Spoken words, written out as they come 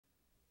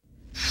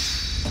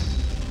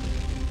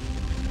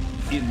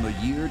In the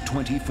year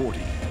 2040,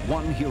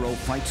 one hero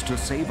fights to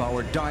save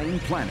our dying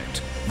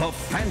planet, the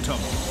Phantom.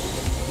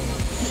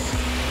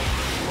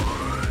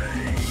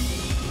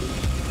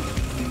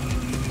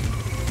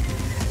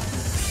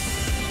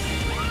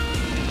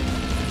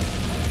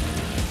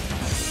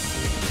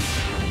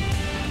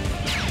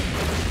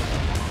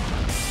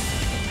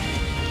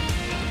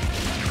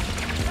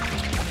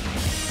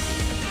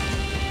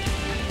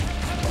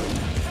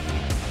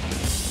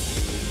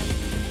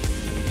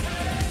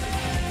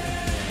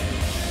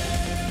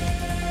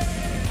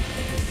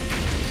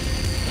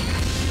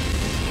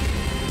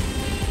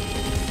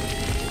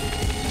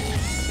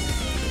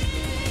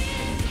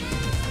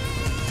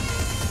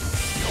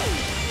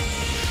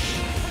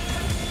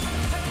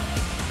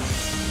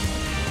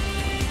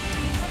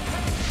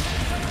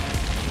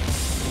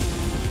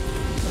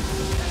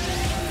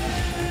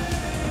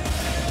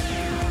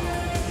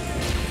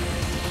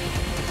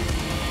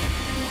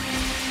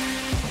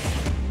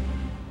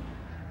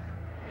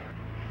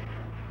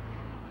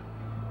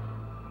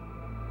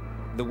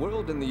 The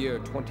world in the year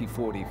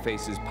 2040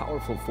 faces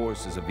powerful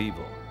forces of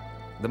evil,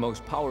 the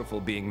most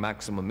powerful being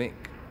Maximum Inc.,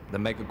 the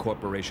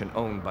megacorporation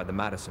owned by the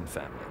Madison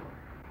family.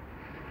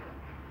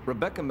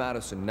 Rebecca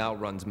Madison now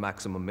runs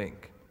Maximum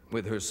Inc.,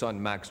 with her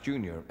son Max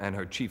Jr. and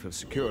her chief of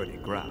security,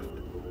 Graft.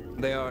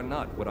 They are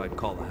not what I'd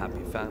call a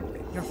happy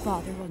family. Your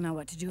father will know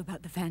what to do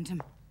about the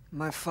Phantom.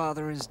 My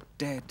father is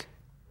dead.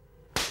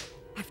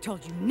 I've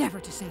told you never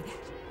to say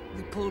that.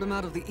 They pulled him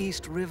out of the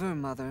East River,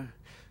 Mother.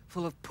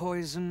 Full of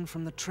poison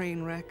from the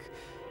train wreck,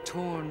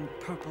 torn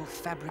purple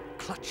fabric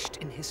clutched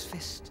in his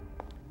fist.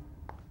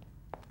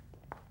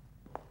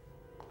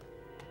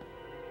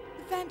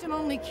 The Phantom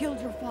only killed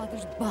your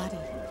father's body,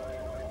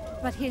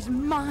 but his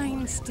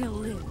mind still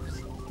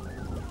lives.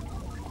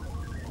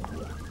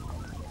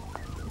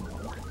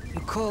 You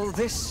call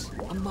this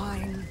a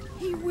mine?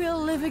 He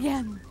will live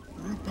again.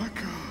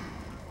 Rebecca,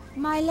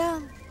 My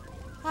love,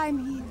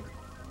 I'm here.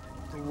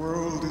 the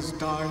world is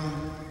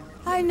dying.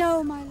 I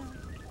know, my love.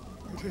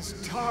 It is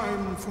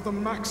time for the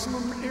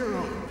maximum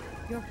era.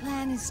 Your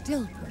plan is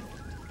still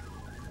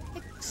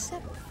perfect.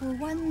 Except for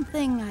one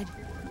thing I'd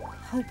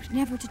hoped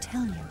never to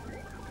tell you.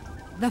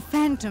 The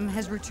Phantom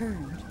has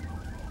returned.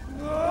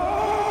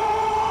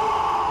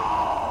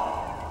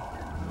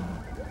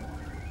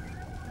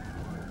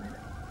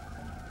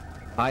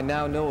 I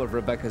now know of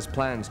Rebecca's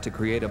plans to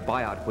create a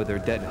biot with her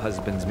dead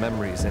husband's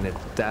memories in its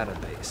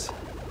database.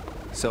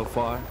 So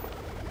far,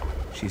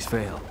 she's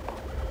failed.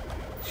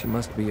 She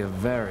must be a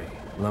very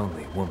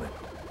lonely woman.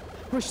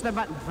 Push the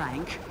button,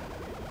 Frank.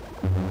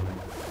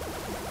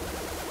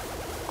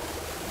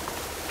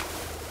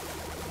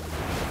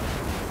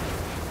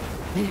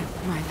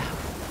 Live, my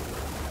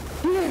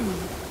love.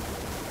 Live!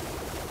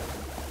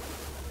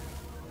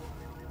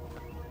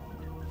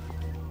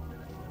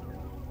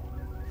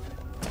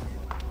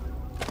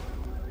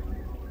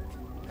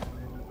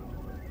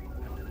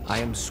 I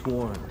am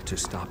sworn to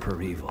stop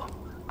her evil,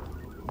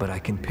 but I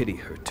can pity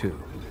her too.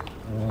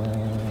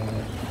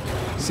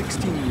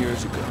 16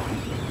 years ago,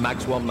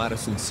 Maxwell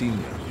Madison Sr.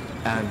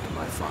 and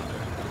my father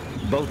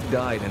both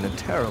died in a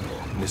terrible,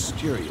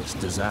 mysterious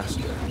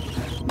disaster.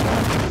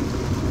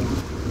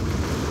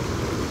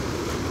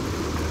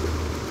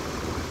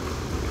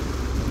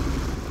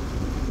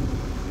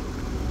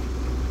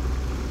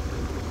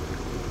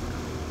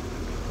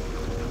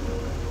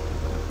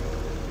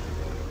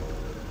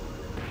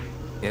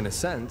 In a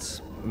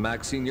sense,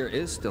 Max Sr.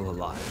 is still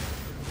alive.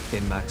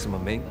 In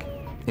Maximum Inc.,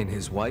 in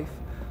his wife,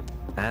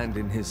 and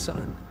in his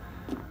son.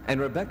 And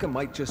Rebecca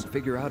might just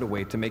figure out a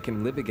way to make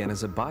him live again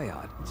as a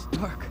biot. It's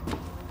dark.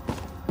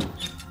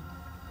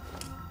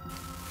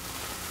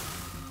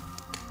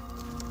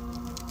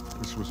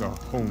 This was our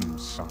home,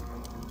 son.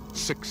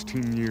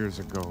 16 years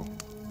ago.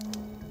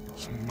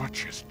 So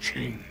much has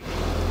changed.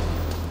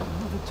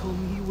 Mother told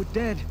me you were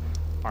dead.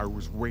 I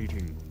was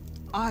waiting.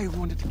 I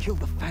wanted to kill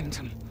the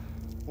Phantom.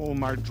 All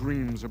my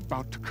dreams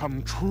about to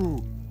come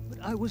true. But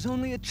I was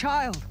only a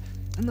child,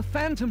 and the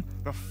Phantom...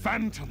 The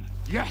Phantom,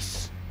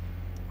 yes!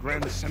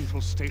 Grand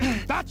Central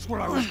Station, that's where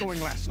I was going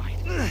last night.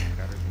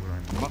 That is where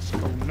I must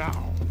go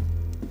now.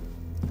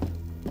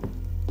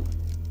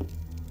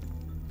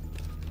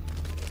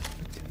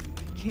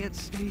 I can't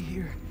stay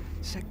here.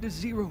 Sector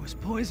Zero is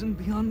poisoned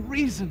beyond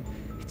reason.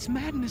 It's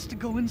madness to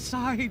go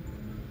inside.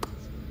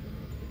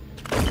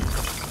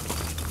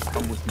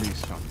 Come with me,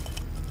 son.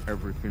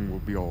 Everything will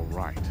be all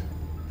right.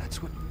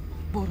 That's what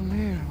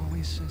Baudelaire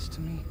always says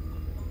to me.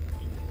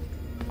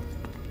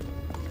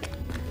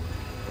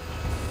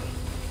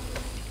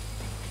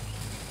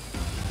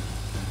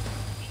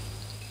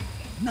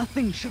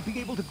 Nothing should be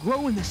able to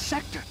grow in this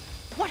sector.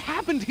 What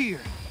happened here?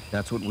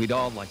 That's what we'd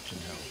all like to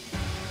know.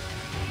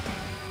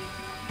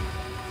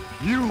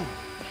 You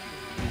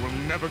will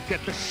never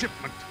get the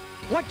shipment.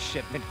 What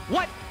shipment?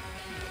 What?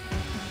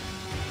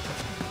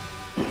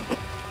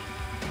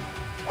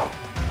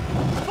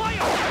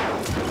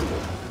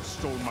 You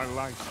stole my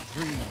life's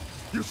dream.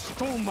 You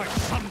stole my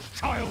son's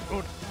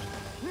childhood.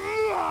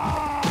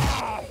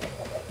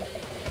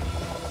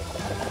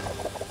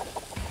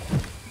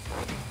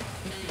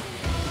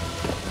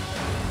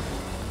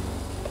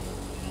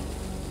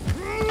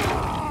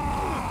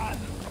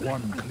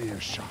 one clear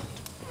shot.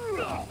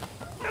 No!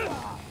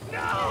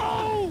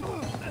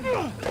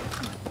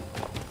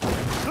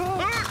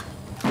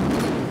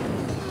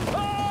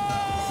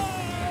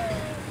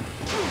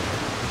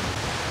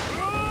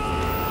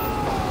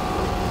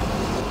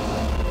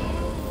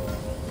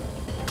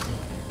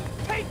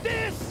 Take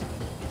this!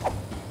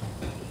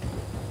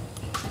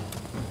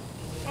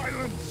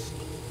 Silence!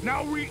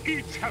 Now we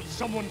each have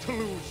someone to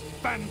lose,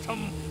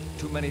 Phantom.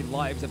 Too many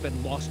lives have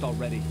been lost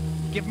already.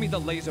 Give me the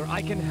laser.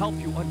 I can help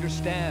you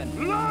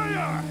understand.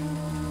 Liar!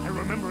 I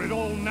remember it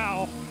all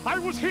now. I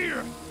was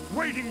here,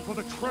 waiting for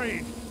the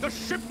train, the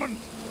shipment.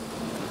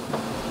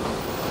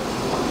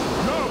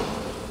 No!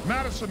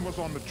 Madison was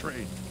on the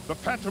train. The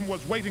Phantom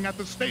was waiting at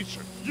the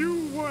station.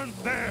 You weren't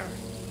there.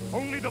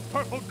 Only the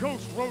purple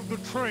ghost rode the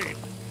train.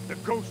 The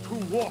ghost who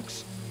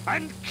walks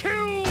and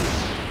kills!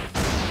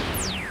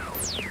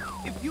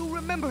 If you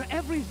remember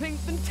everything,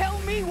 then tell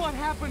me what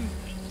happened!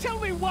 Tell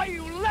me why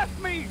you left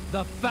me!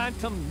 The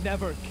Phantom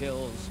never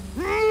kills.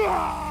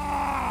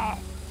 I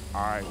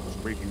was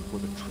waiting for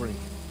the train.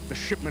 The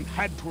shipment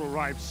had to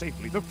arrive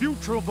safely. The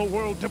future of the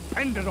world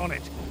depended on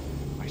it.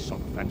 I saw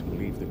the Phantom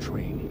leave the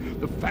train.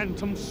 The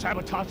Phantom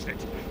sabotaged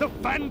it. The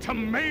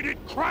Phantom made it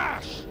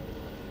crash!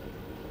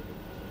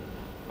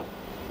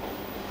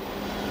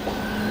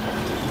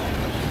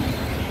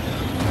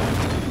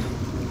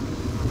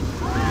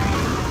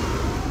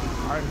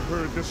 I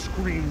heard the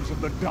screams of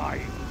the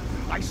dying.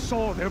 I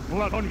saw their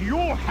blood on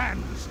your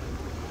hands.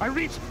 I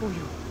reached for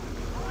you.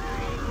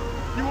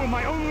 You were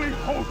my only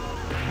hope.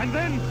 And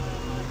then...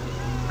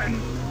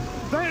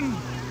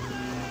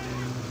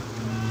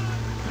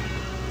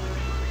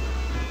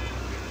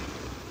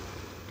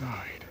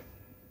 died.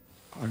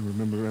 I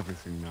remember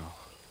everything now.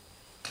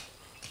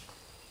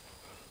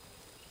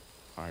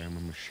 I am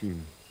a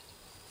machine.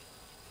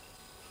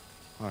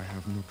 I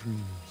have no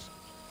dreams.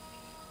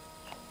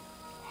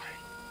 I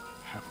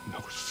have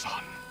no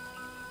son.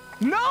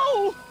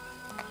 No!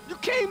 You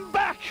came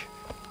back!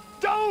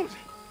 Don't!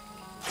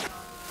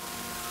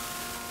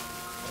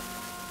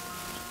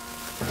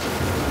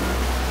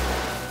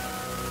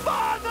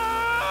 Father!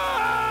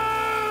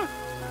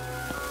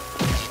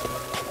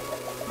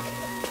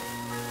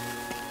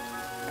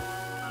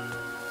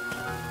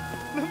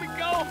 Let me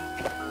go!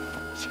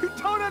 You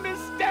don't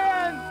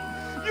understand!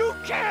 You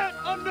can't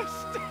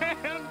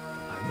understand!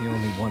 I'm the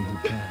only one who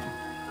can.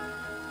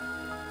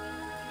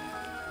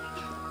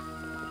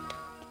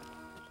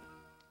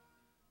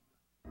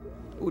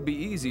 It would be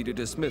easy to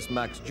dismiss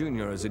Max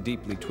Jr. as a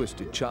deeply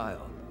twisted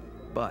child,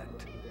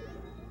 but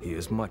he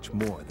is much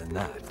more than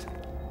that.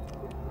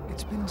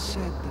 It's been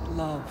said that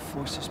love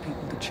forces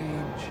people to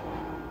change.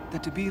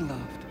 That to be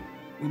loved,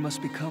 we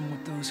must become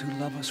what those who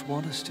love us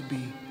want us to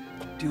be.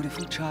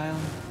 Dutiful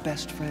child,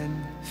 best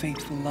friend,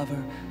 faithful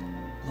lover,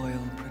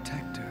 loyal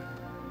protector.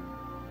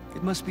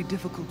 It must be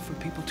difficult for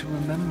people to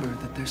remember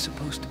that they're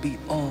supposed to be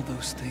all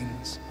those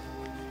things.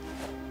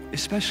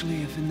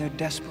 Especially if in their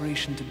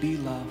desperation to be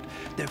loved,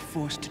 they're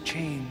forced to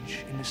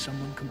change into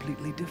someone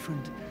completely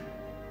different.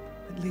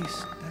 At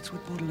least, that's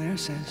what Baudelaire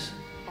says.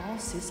 All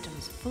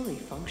systems fully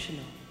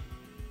functional.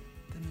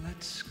 Then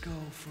let's go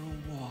for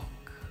a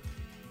walk.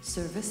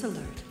 Service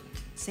alert.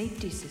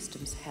 Safety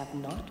systems have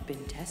not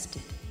been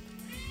tested.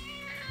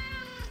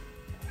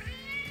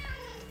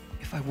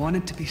 If I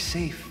wanted to be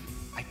safe,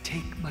 I'd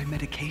take my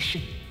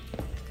medication.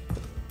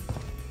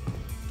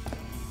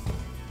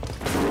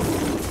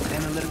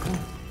 Analytical?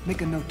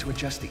 Make a note to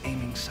adjust the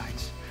aiming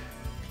sights.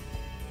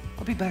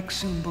 I'll be back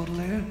soon,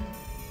 Baudelaire.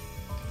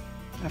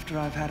 After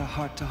I've had a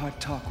heart-to-heart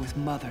talk with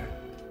Mother.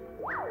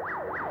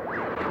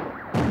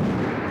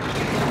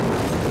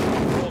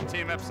 Full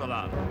Team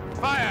Epsilon.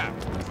 Fire!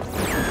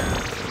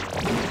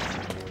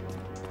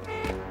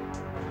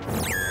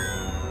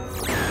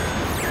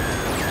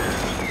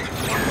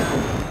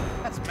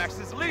 That's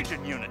Max's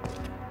Legion unit.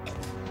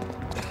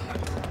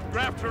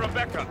 Graft to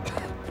Rebecca.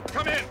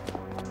 Come in.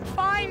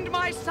 Find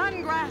my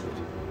son, Graft!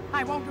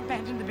 I won't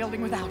abandon the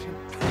building without him.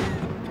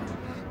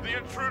 The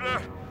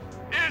intruder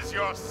is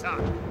your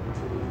son.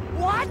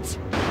 What?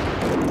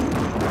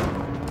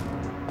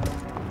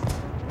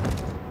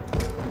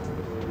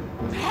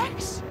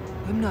 Max?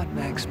 I'm not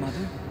Max,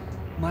 Mother.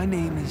 My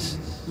name is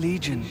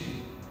Legion.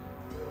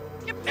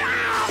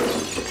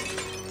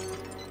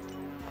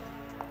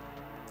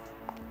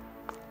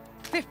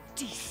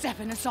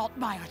 57 assault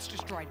biots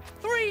destroyed.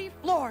 3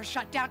 floors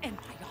shut down, and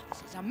my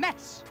office is a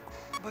mess.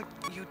 But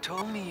you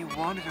told me you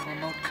wanted a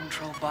remote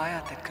control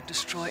biot that could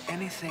destroy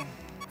anything.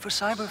 For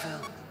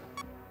Cyberville.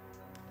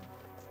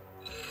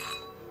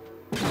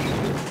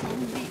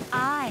 Only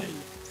I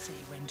say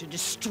when to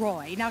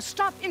destroy. Now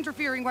stop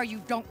interfering where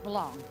you don't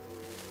belong.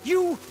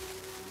 You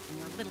and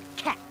your little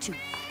cat, too.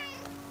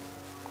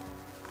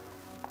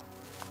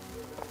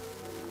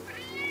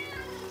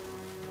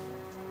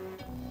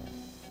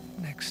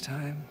 Next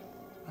time,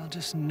 I'll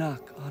just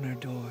knock on her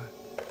door.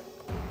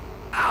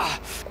 Ah!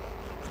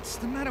 What's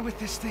the matter with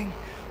this thing?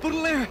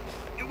 Baudelaire!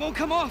 It won't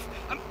come off!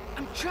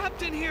 I'm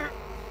trapped in here!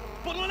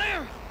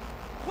 Baudelaire!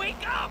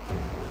 Wake up!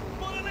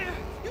 Baudelaire!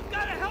 You've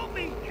got to help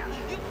me!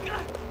 You've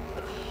got...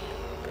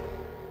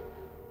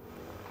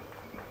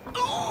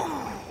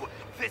 Ooh!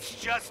 This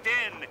just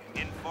in.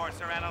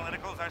 Enforcer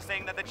analyticals are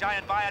saying that the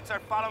giant biots are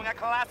following a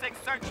classic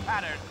search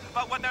pattern,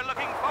 but what they're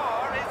looking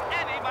for is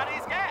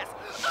anybody's guess.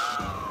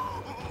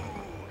 Ooh!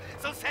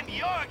 So send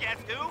your guess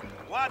to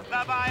What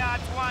the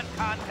Biots Want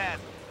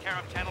contest, care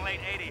of Channel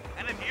 880.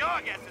 And if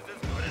your guess is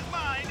as good as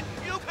mine,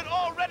 you could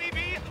already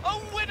be a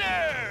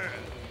winner!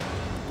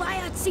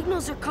 Biot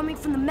signals are coming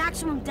from the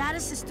maximum data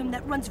system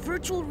that runs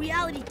virtual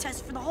reality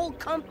tests for the whole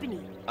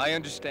company. I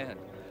understand.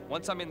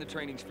 Once I'm in the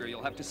training sphere,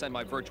 you'll have to send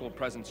my virtual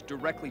presence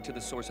directly to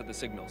the source of the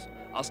signals.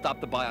 I'll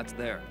stop the biots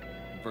there,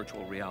 in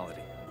virtual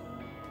reality.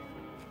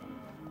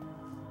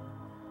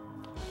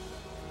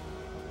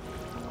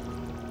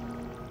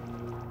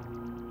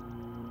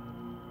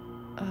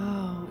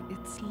 Oh,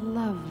 it's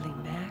lovely,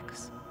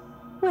 Max.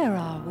 Where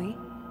are we?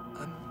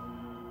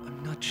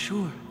 I'm not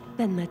sure.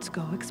 Then let's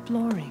go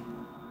exploring.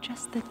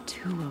 Just the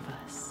two of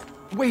us.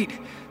 Wait!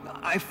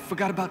 I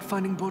forgot about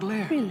finding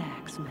Baudelaire.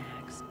 Relax,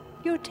 Max.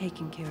 You're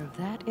taking care of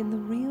that in the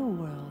real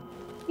world.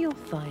 You'll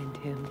find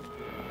him.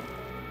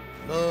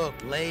 Look,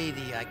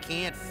 lady, I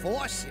can't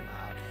force him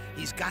out.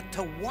 He's got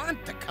to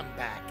want to come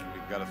back.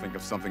 We've got to think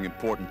of something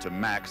important to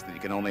Max that you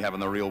can only have in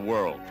the real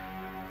world.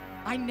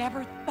 I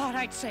never thought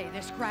I'd say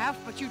this, Graft,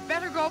 but you'd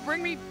better go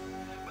bring me...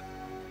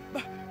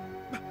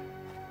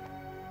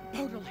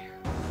 Baudelaire.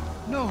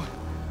 No!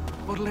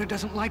 Baudelaire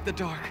doesn't like the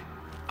dark.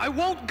 I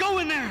won't go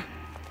in there!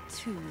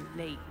 Too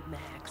late,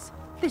 Max.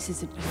 This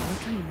isn't your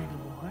dream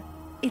anymore.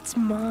 It's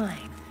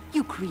mine.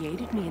 You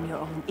created me in your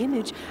own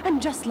image,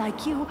 and just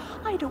like you,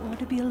 I don't want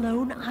to be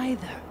alone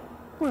either.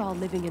 We're all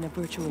living in a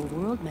virtual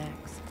world,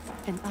 Max.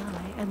 And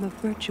I am a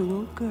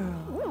virtual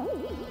girl.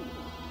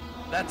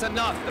 That's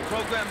enough! The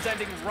program's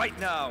ending right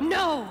now!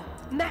 No!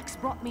 Max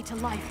brought me to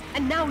life,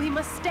 and now he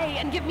must stay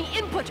and give me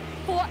input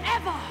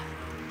forever!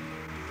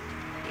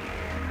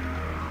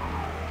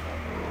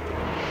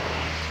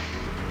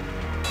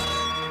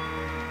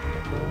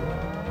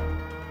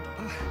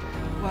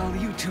 While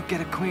you two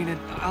get acquainted,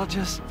 I'll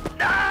just...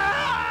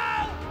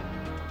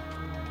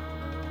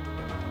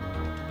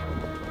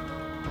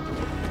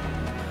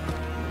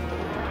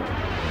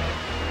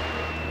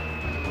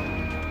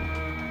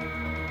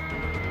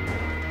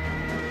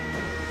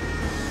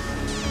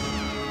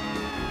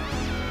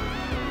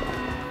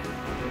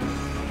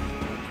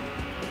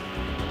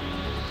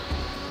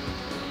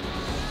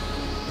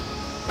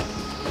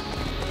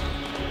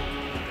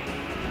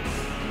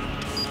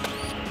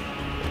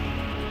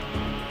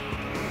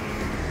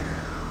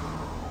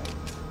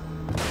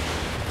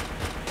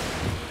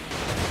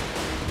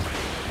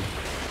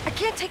 I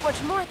can't take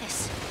much more of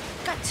this.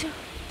 Got to...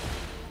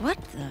 What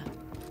the...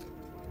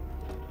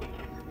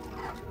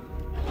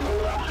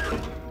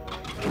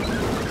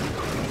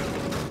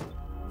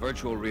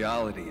 Virtual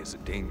reality is a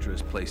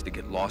dangerous place to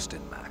get lost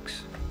in,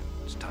 Max.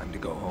 It's time to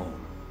go home.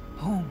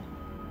 Home.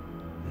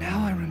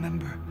 Now I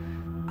remember.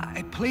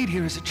 I played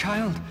here as a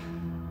child.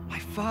 My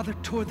father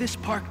tore this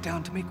park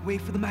down to make way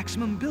for the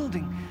maximum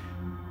building.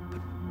 But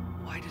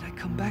why did I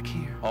come back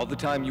here? All the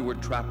time you were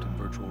trapped in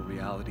virtual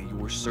reality, you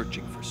were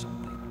searching for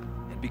something.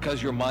 And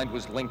because your mind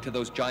was linked to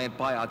those giant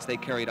biots, they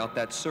carried out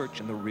that search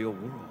in the real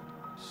world.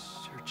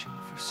 Searching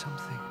for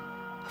something.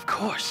 Of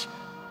course.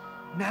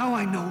 Now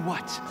I know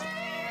what.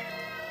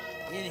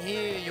 In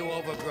here, you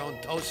overgrown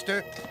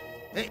toaster.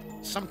 Hey,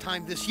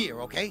 sometime this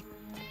year, okay?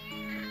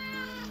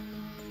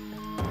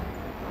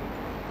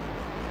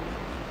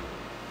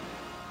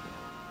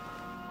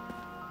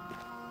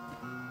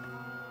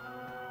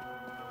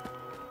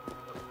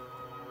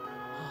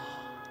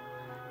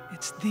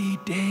 It's the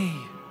day.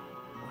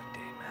 What day,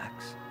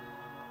 Max?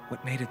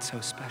 What made it so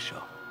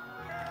special?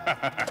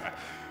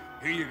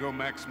 Here you go,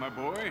 Max, my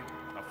boy.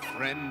 A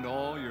friend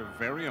all your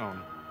very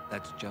own.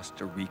 That's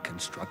just a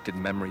reconstructed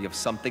memory of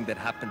something that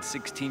happened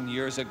 16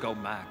 years ago,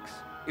 Max.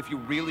 If you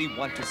really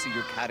want to see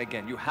your cat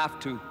again, you have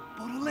to...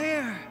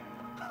 Baudelaire!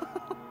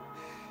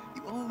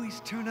 You always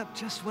turn up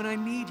just when I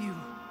need you.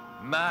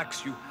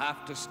 Max, you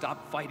have to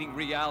stop fighting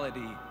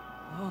reality.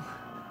 Well,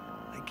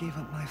 I gave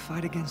up my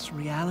fight against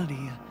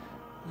reality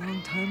a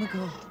long time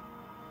ago.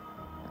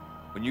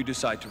 When you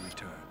decide to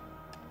return,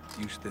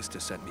 use this to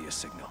send me a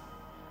signal.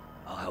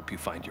 I'll help you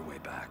find your way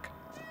back.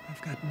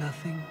 I've got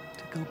nothing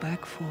to go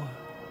back for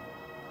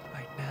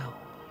right now.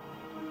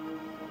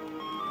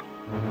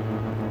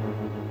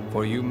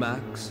 For you,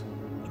 Max,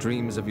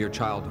 dreams of your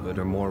childhood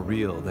are more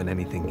real than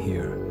anything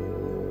here.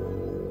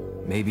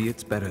 Maybe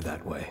it's better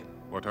that way.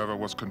 Whatever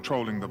was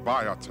controlling the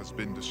biots has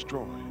been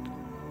destroyed.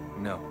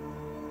 No.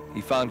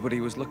 He found what he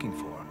was looking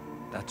for.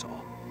 That's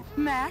all.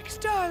 Max,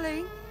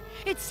 darling,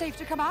 it's safe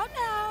to come out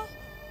now.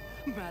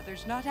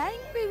 Mother's not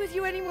angry with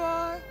you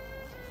anymore.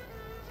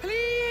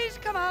 Please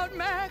come out,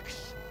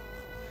 Max.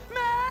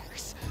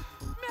 Max!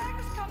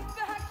 Max, come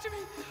back to me.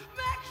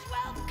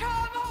 Maxwell,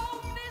 come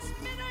home this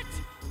minute.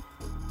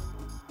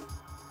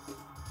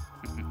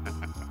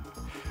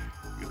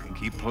 You can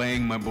keep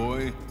playing, my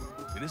boy.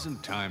 It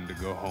isn't time to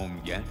go home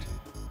yet.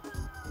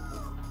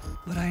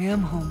 But I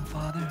am home,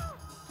 Father.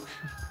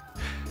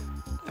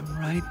 I'm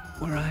right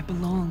where I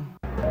belong.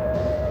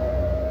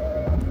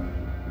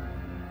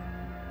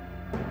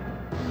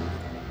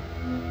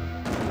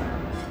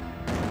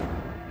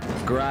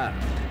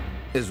 Graft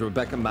is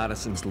Rebecca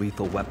Madison's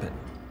lethal weapon.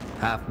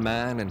 Half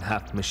man and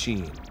half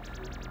machine.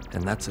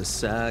 And that's a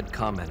sad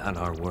comment on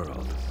our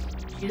world.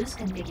 Choose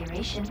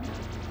configuration.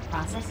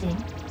 Processing.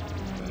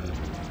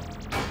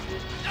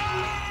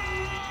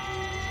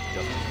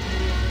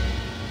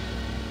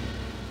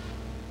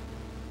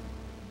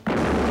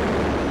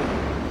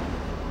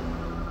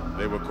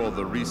 They were called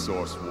the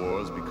Resource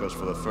Wars because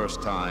for the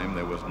first time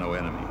there was no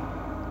enemy.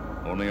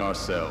 Only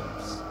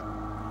ourselves.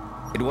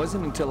 It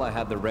wasn't until I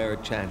had the rare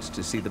chance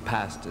to see the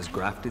past as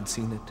Graft had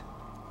seen it,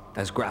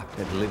 as Graft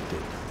had lived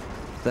it,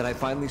 that I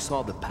finally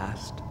saw the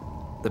past,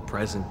 the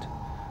present,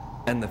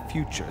 and the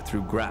future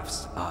through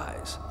Graft's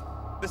eyes.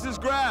 This is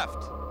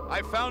Graft!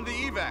 I found the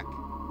evac!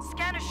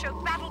 Scanners show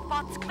battle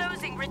bots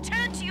closing.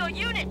 Return to your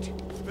unit!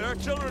 There are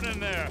children in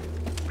there!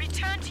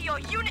 Return to your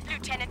unit,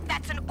 Lieutenant.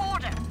 That's an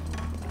order!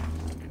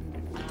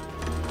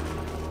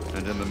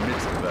 And in the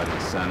midst of that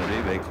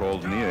insanity, they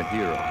called me a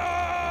hero.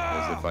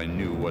 As if I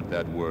knew what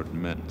that word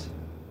meant.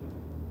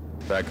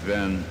 Back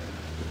then,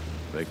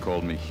 they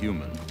called me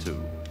human,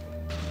 too.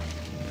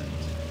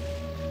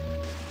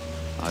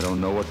 And I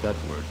don't know what that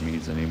word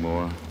means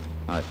anymore.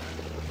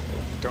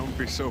 Don't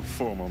be so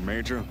formal,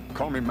 Major.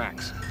 Call me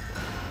Max.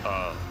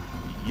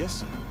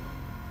 Yes, sir.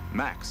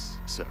 Max,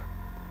 sir.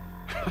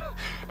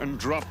 And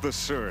drop the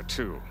sir,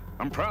 too.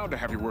 I'm proud to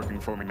have you working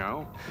for me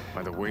now.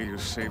 By the way you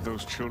saved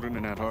those children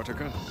in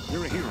Antarctica,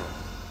 you're a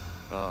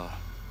hero.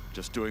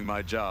 Just doing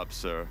my job,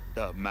 sir.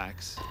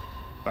 Max.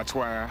 That's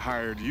why I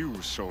hired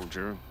you,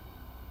 soldier.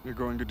 You're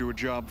going to do a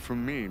job for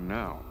me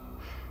now.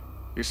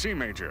 You see,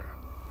 Major,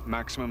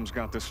 Maximum's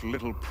got this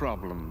little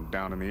problem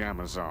down in the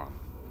Amazon.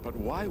 But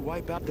why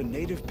wipe out the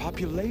native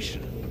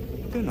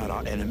population? They're not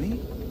our enemy.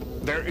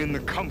 They're in the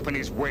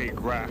company's way,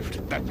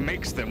 Graft. That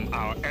makes them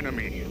our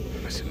enemy.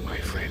 Listen, my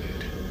friend.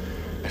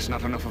 There's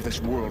not enough of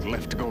this world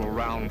left to go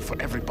around for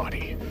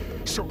everybody.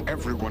 So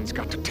everyone's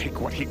got to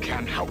take what he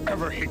can,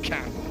 however he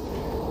can.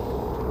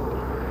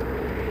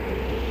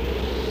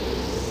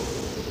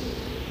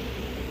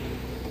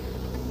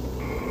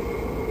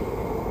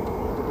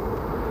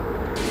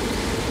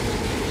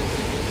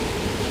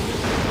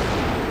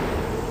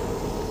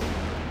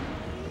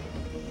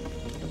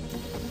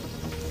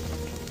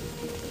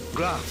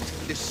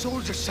 Graft, the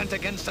soldiers sent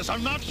against us are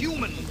not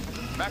human.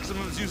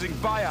 Maximum's using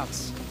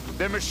biots.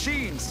 They're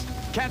machines.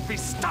 Can't be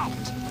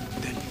stopped.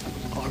 Then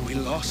are we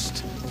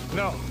lost?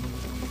 No.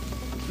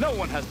 No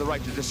one has the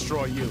right to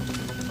destroy you.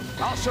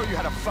 I'll show you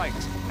how to fight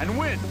and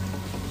win.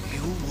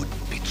 You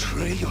would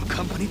betray your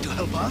company to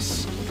help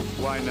us?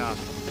 Why not?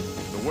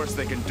 The worst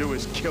they can do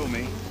is kill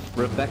me.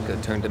 Rebecca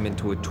turned him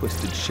into a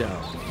twisted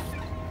shell.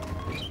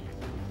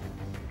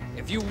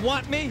 If you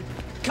want me,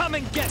 come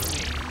and get me!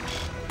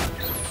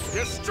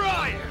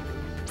 Destroy it!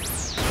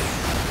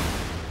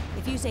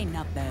 If you say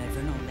not bad for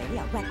an old lady,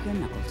 I'll whack your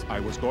knuckles. I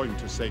was going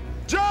to say,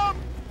 jump!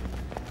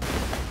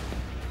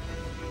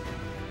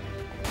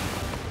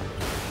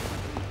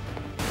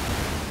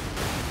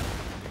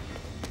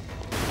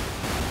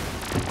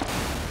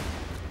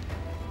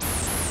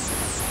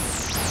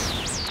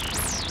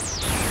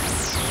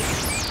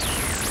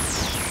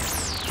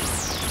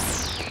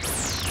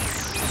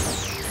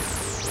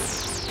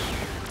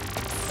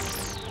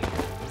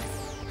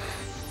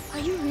 Are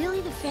you really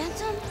the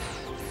Phantom?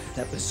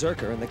 That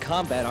berserker in the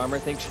combat armor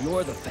thinks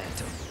you're the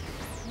Phantom.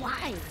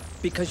 Why?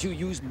 Because you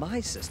used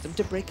my system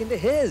to break into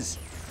his.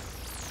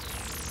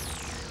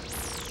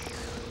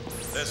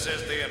 This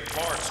is the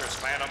Enforcer's,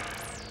 Phantom.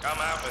 Come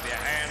out with your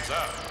hands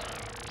up.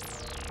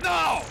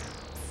 No!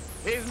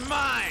 He's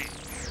mine!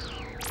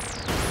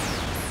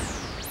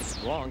 It's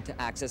wrong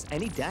to access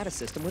any data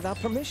system without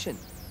permission.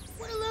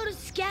 What a load of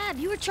scab.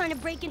 You were trying to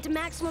break into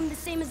Maximum the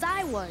same as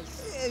I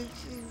was.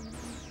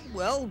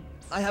 Well,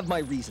 I have my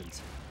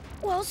reasons.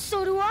 Well,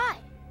 so do I.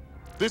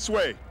 this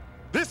way!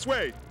 This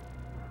way!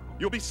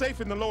 You'll be safe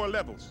in the lower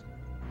levels.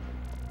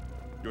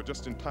 You're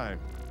just in time.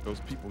 Those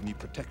people need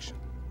protection.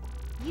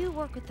 You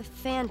work with the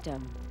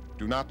Phantom.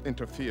 Do not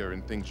interfere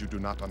in things you do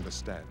not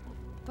understand.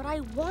 But I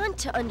want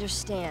to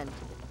understand.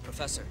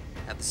 Professor,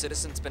 have the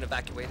citizens been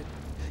evacuated?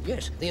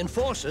 Yes, the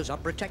Enforcers are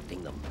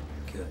protecting them.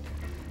 Good.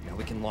 Now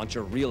we can launch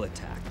a real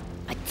attack.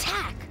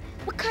 Attack?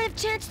 What kind of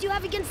chance do you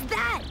have against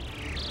that?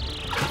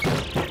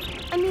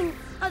 I mean,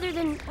 other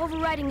than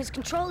overriding his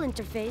control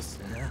interface.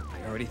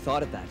 I already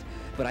thought of that,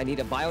 but I need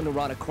a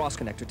bioneuronic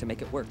cross-connector to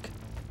make it work.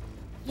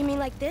 You mean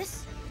like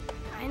this?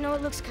 I know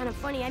it looks kind of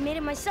funny. I made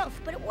it myself,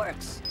 but it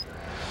works.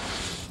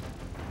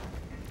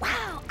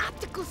 Wow,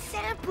 optical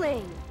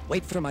sampling!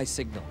 Wait for my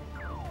signal.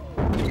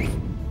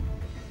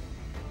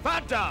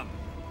 Phantom!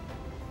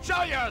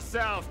 Show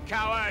yourself,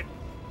 coward!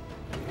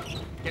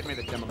 Get me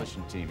the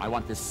demolition team. I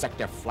want this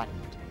sector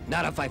flattened.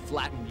 Not if I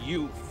flatten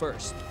you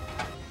first.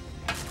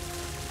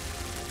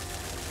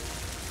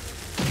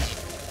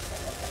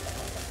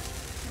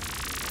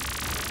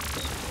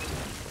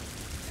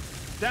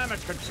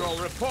 Damage control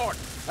report.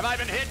 Have I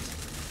been hit?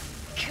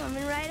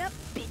 Coming right up,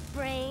 big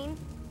brain.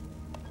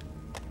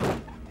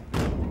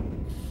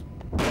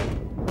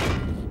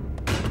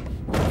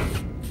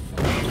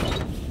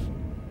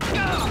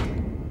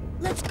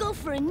 Let's go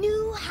for a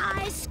new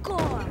high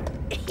score.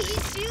 He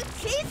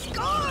shoots, he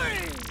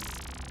scores!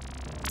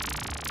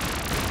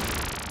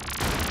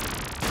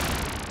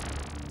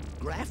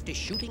 Graft is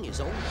shooting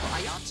his own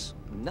biots?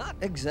 Not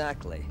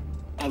exactly.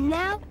 And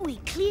now we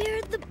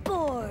cleared the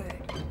board.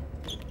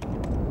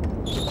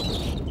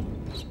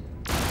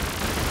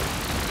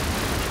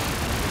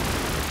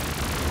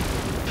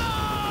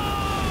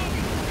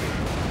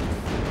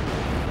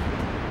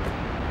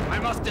 I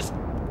must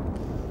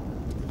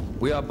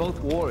We are both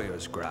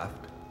warriors, Graft.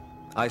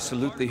 I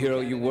salute the hero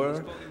you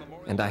were,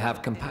 and I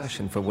have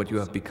compassion for what you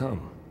have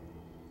become.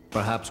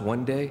 Perhaps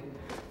one day,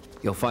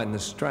 you'll find the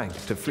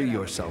strength to free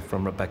yourself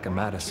from Rebecca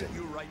Madison.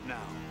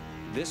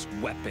 This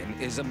weapon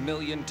is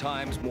 1,000,000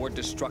 times more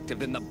destructive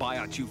than the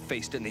biots you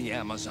faced in the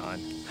Amazon.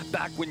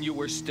 Back when you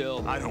were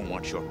still... I don't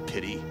want your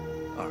pity.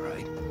 All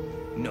right,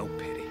 no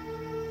pity.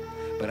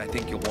 But I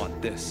think you'll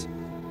want this.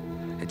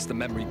 It's the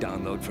memory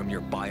download from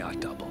your biot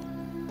double.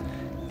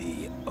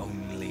 The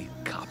only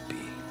copy.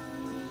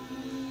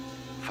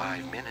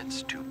 5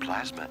 minutes to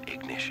plasma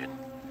ignition.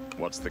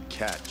 What's the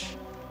catch?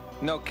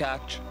 No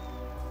catch.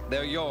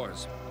 They're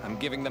yours. I'm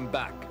giving them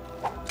back.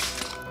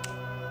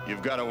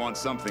 You've got to want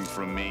something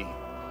from me.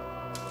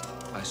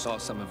 I saw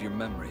some of your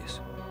memories.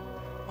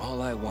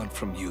 All I want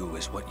from you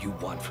is what you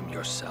want from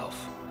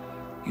yourself.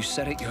 You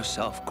said it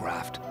yourself,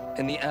 Graft.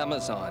 In the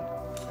Amazon.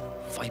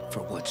 Fight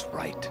for what's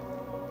right.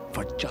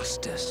 For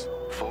justice.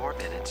 4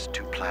 minutes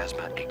to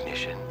plasma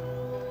ignition.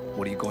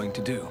 What are you going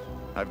to do?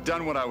 I've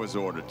done what I was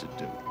ordered to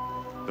do.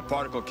 The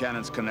particle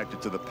cannon's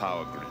connected to the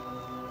power grid.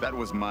 That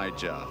was my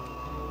job.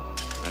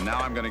 And now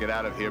I'm gonna get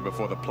out of here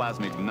before the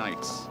plasma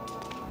ignites.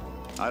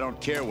 I don't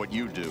care what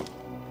you do,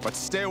 but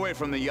stay away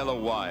from the yellow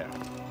wire.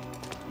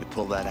 You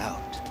pull that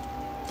out,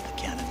 the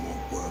cannon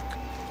won't work.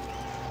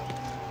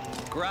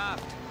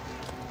 Graft!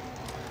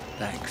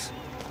 Thanks.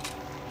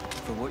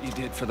 For what you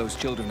did for those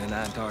children in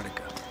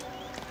Antarctica.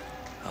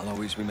 I'll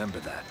always remember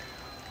that.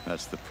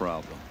 That's the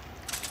problem.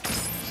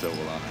 So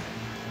will I.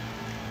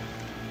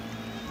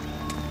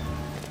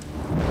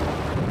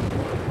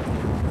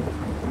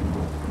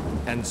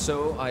 And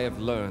so I have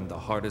learned the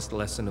hardest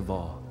lesson of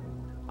all.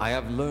 I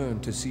have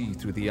learned to see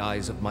through the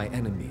eyes of my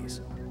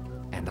enemies,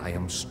 and I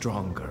am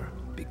stronger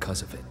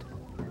because of it.